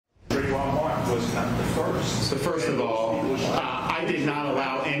was not the first. So first of all, I did not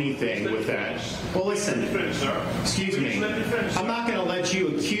allow anything with that. Well, listen, excuse me. I'm not going to let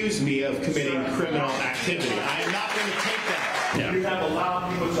you accuse me of committing criminal activity. I am not going to take that. Yeah. You have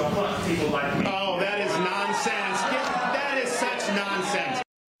allowed people to hunt people like me. Oh, that is nonsense. That is such nonsense.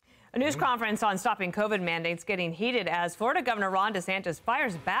 A news conference on stopping COVID mandates getting heated as Florida Governor Ron DeSantis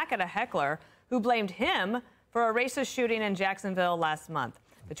fires back at a heckler who blamed him for a racist shooting in Jacksonville last month.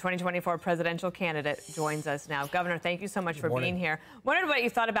 The 2024 presidential candidate joins us now. Governor, thank you so much for being here. Wondered what you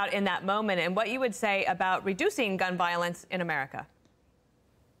thought about in that moment and what you would say about reducing gun violence in America.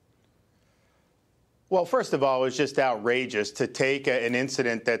 Well, first of all, it was just outrageous to take an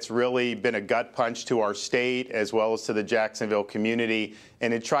incident that's really been a gut punch to our state as well as to the Jacksonville community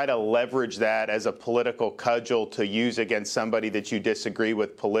and to try to leverage that as a political cudgel to use against somebody that you disagree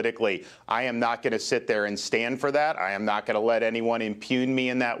with politically. I am not going to sit there and stand for that. I am not going to let anyone impugn me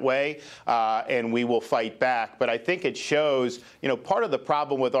in that way, and we will fight back. But I think it shows, part of the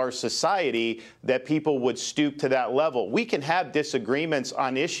problem with our society that people would stoop to that level. We can have disagreements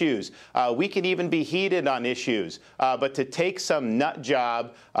on issues. We can even be heated on issues. But to take some nut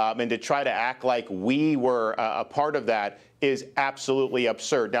job and to try to act like we were a part of that is absolutely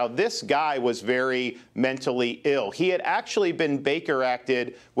absurd. Now, this guy was very mentally ill. He had actually been Baker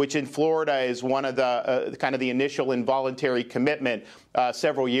Acted, which in Florida is one of the kind of the initial involuntary commitment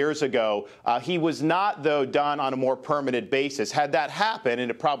several years ago. He was not, though, done on a more permanent basis. Had that happened,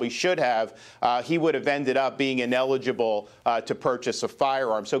 and it probably should have, he would have ended up being ineligible to purchase a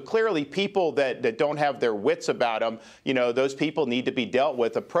firearm. So clearly, people that don't have their wits about them, those people need to be dealt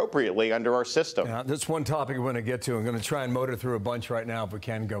with appropriately under our system. Yeah, that's one topic we're going to get to. I'm going to try and motor through a bunch right now if we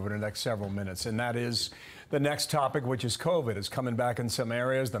can, Governor, the next several minutes. And that is the next topic, which is COVID. It's coming back in some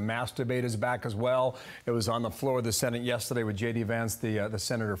areas. The mask debate is back as well. It was on the floor of the Senate yesterday with J.D. Vance, the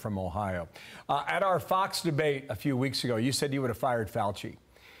senator from Ohio. At our Fox debate a few weeks ago, you said you would have fired Fauci.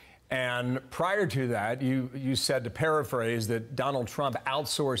 And prior to that, you said, to paraphrase, that Donald Trump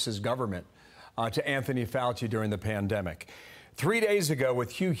outsources government to Anthony Fauci during the pandemic. 3 days ago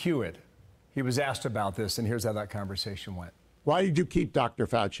with Hugh Hewitt, he was asked about this, and here's how that conversation went. Why did you keep Dr.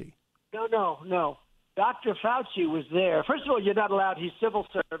 Fauci? No. Dr. Fauci was there. First of all, you're not allowed. He's civil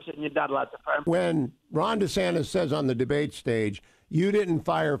service, and you're not allowed to fire him. When Ron DeSantis says on the debate stage, you didn't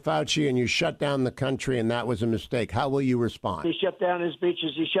fire Fauci and you shut down the country and that was a mistake, how will you respond? He shut down his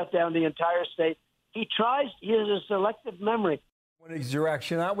beaches. He shut down the entire state. He has a selective memory. What is your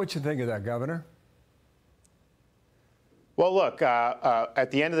reaction out? What you think of that, Governor? Well, look, at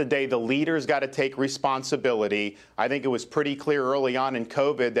the end of the day, the leaders got to take responsibility. I think it was pretty clear early on in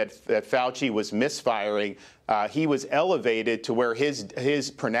COVID that Fauci was misfiring. He was elevated to where his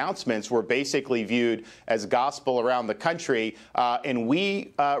pronouncements were basically viewed as gospel around the country, and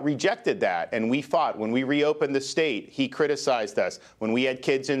we rejected that, and we fought. When we reopened the state, he criticized us. When we had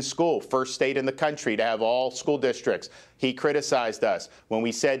kids in school, first state in the country to have all school districts, he criticized us. When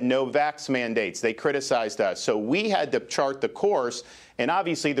we said no vax mandates, they criticized us. So we had to chart the course. And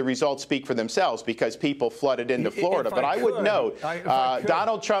obviously, the results speak for themselves because people flooded into Florida. But I would note,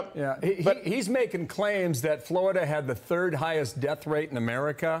 Donald Trump. Yeah, he's making claims that Florida had the third highest death rate in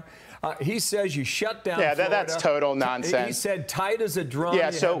America. He says you shut down Florida. That's total nonsense. He said tight as a drum. Yeah,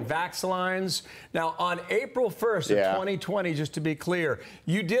 so vax lines. Now, on April 1st of 2020, just to be clear,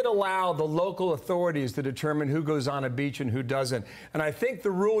 you did allow the local authorities to determine who goes on a beach and who doesn't. And I think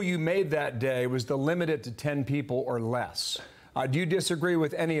the rule you made that day was to limit it to 10 people or less. Do you disagree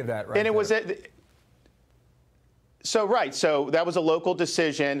with any of that? And it was so that was a local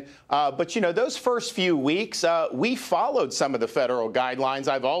decision. But, those first few weeks, we followed some of the federal guidelines.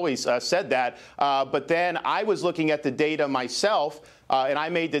 I've always said that. But then I was looking at the data myself, and I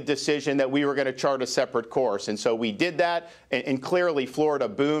made the decision that we were going to chart a separate course. And so we did that. And clearly, Florida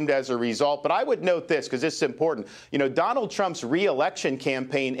boomed as a result. But I would note this, because this is important. Donald Trump's reelection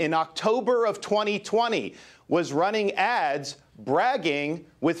campaign in October of 2020 was running ads bragging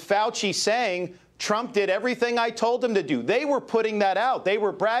with Fauci saying Trump did everything I told him to do. They were putting that out. They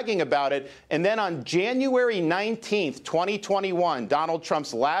were bragging about it. And then on January 19th, 2021, Donald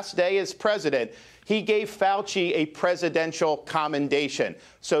Trump's last day as president, he gave Fauci a presidential commendation.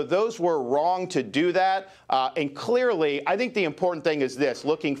 So those were wrong to do that. And clearly, I think the important thing is this.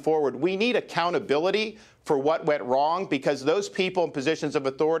 Looking forward, we need accountability for what went wrong, because those people in positions of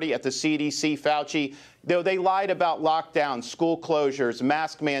authority at the CDC, Fauci, They lied about lockdowns, school closures,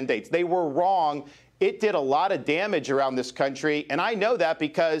 mask mandates. They were wrong. It did a lot of damage around this country, and I know that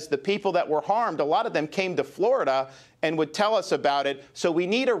because the people that were harmed, a lot of them came to Florida and would tell us about it. So we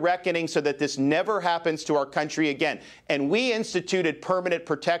need a reckoning so that this never happens to our country again. And we instituted permanent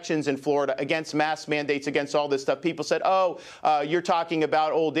protections in Florida against mask mandates, against all this stuff. People said, you're talking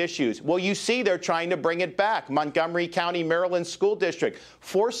about old issues. Well, you see they're trying to bring it back. Montgomery County, Maryland School District,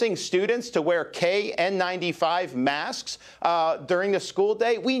 forcing students to wear KN95 masks during the school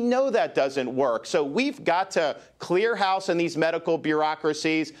day. We know that doesn't work. So we've got to clear house in these medical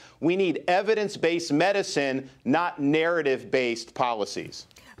bureaucracies. We need evidence-based medicine, not narrative-based policies.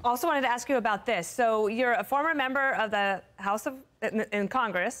 Also wanted to ask you about this. So you're a former member of the House in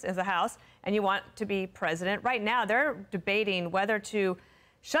Congress, as a House, and you want to be president. Right now, they're debating whether to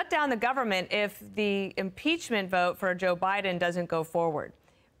shut down the government if the impeachment vote for Joe Biden doesn't go forward.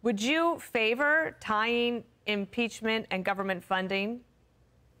 Would you favor tying impeachment and government funding?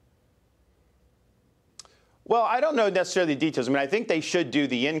 Well, I don't know necessarily the details. I mean, I think they should do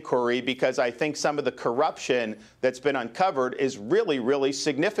the inquiry because I think some of the corruption that's been uncovered is really, really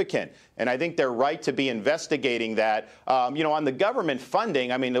significant. And I think they're right to be investigating that. On the government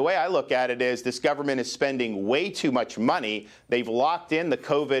funding, I mean, the way I look at it is this government is spending way too much money. They've locked in the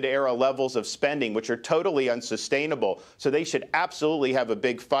COVID-era levels of spending, which are totally unsustainable. So they should absolutely have a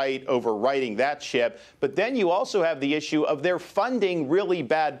big fight over righting that ship. But then you also have the issue of their funding really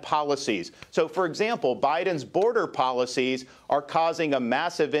bad policies. So, for example, Biden's border policies are causing a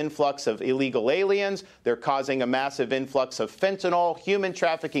massive influx of illegal aliens. They're causing a massive influx of fentanyl, human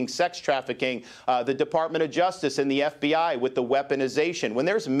trafficking, sex trafficking, the Department of Justice and the FBI with the weaponization. When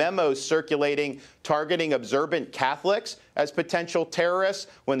there's memos circulating targeting observant Catholics as potential terrorists,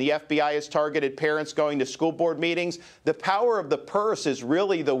 when the FBI has targeted parents going to school board meetings, the power of the purse is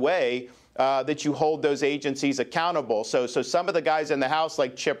really the way that you hold those agencies accountable. So some of the guys in the House,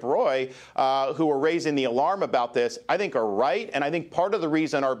 like Chip Roy, who are raising the alarm about this, I think are right. And I think part of the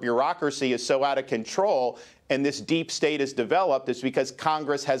reason our bureaucracy is so out of control and this deep state is developed is because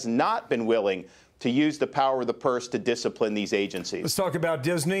Congress has not been willing to use the power of the purse to discipline these agencies. Let's talk about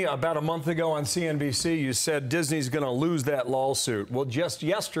Disney. About a month ago on CNBC, you said Disney's going to lose that lawsuit. Well, just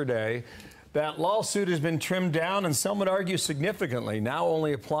yesterday, that lawsuit has been trimmed down, and some would argue significantly, now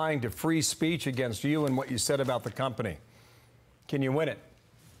only applying to free speech against you and what you said about the company. Can you win it?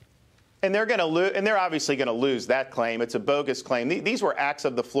 And they're going to lose, and they're obviously going to lose that claim. It's a bogus claim. These were acts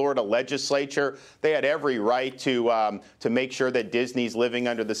of the Florida legislature. They had every right to make sure that Disney's living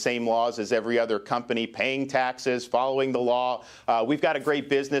under the same laws as every other company, paying taxes, following the law. We've got a great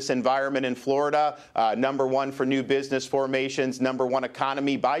business environment in Florida, #1 for new business formations, #1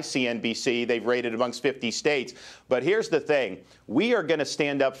 economy by CNBC. They've rated amongst 50 states. But here's the thing. We are going to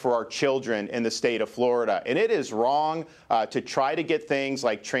stand up for our children in the state of Florida. And it is wrong to try to get things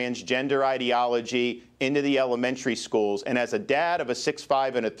like transgender ideology into the elementary schools. And as a dad of a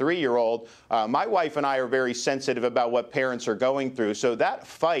 6'5" and a 3-year-old, my wife and I are very sensitive about what parents are going through. So that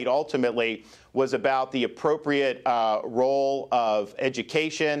fight ultimately was about the appropriate role of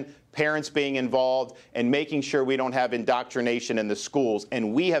education, parents being involved, and making sure we don't have indoctrination in the schools.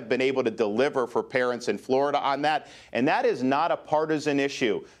 And we have been able to deliver for parents in Florida on that. And that is not a partisan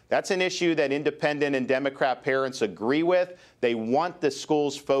issue. That's an issue that independent and Democrat parents agree with. They want the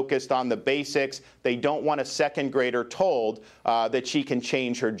schools focused on the basics. They don't want a second grader told that she can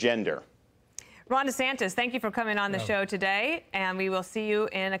change her gender. Ron DeSantis, thank you for coming on the show today, and we will see you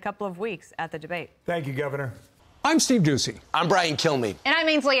in a couple of weeks at the debate. Thank you, Governor. I'm Steve Ducey. I'm Brian Kilmeade. And I'm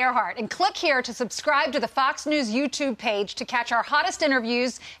Ainsley Earhart. And click here to subscribe to the Fox News YouTube page to catch our hottest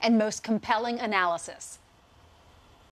interviews and most compelling analysis.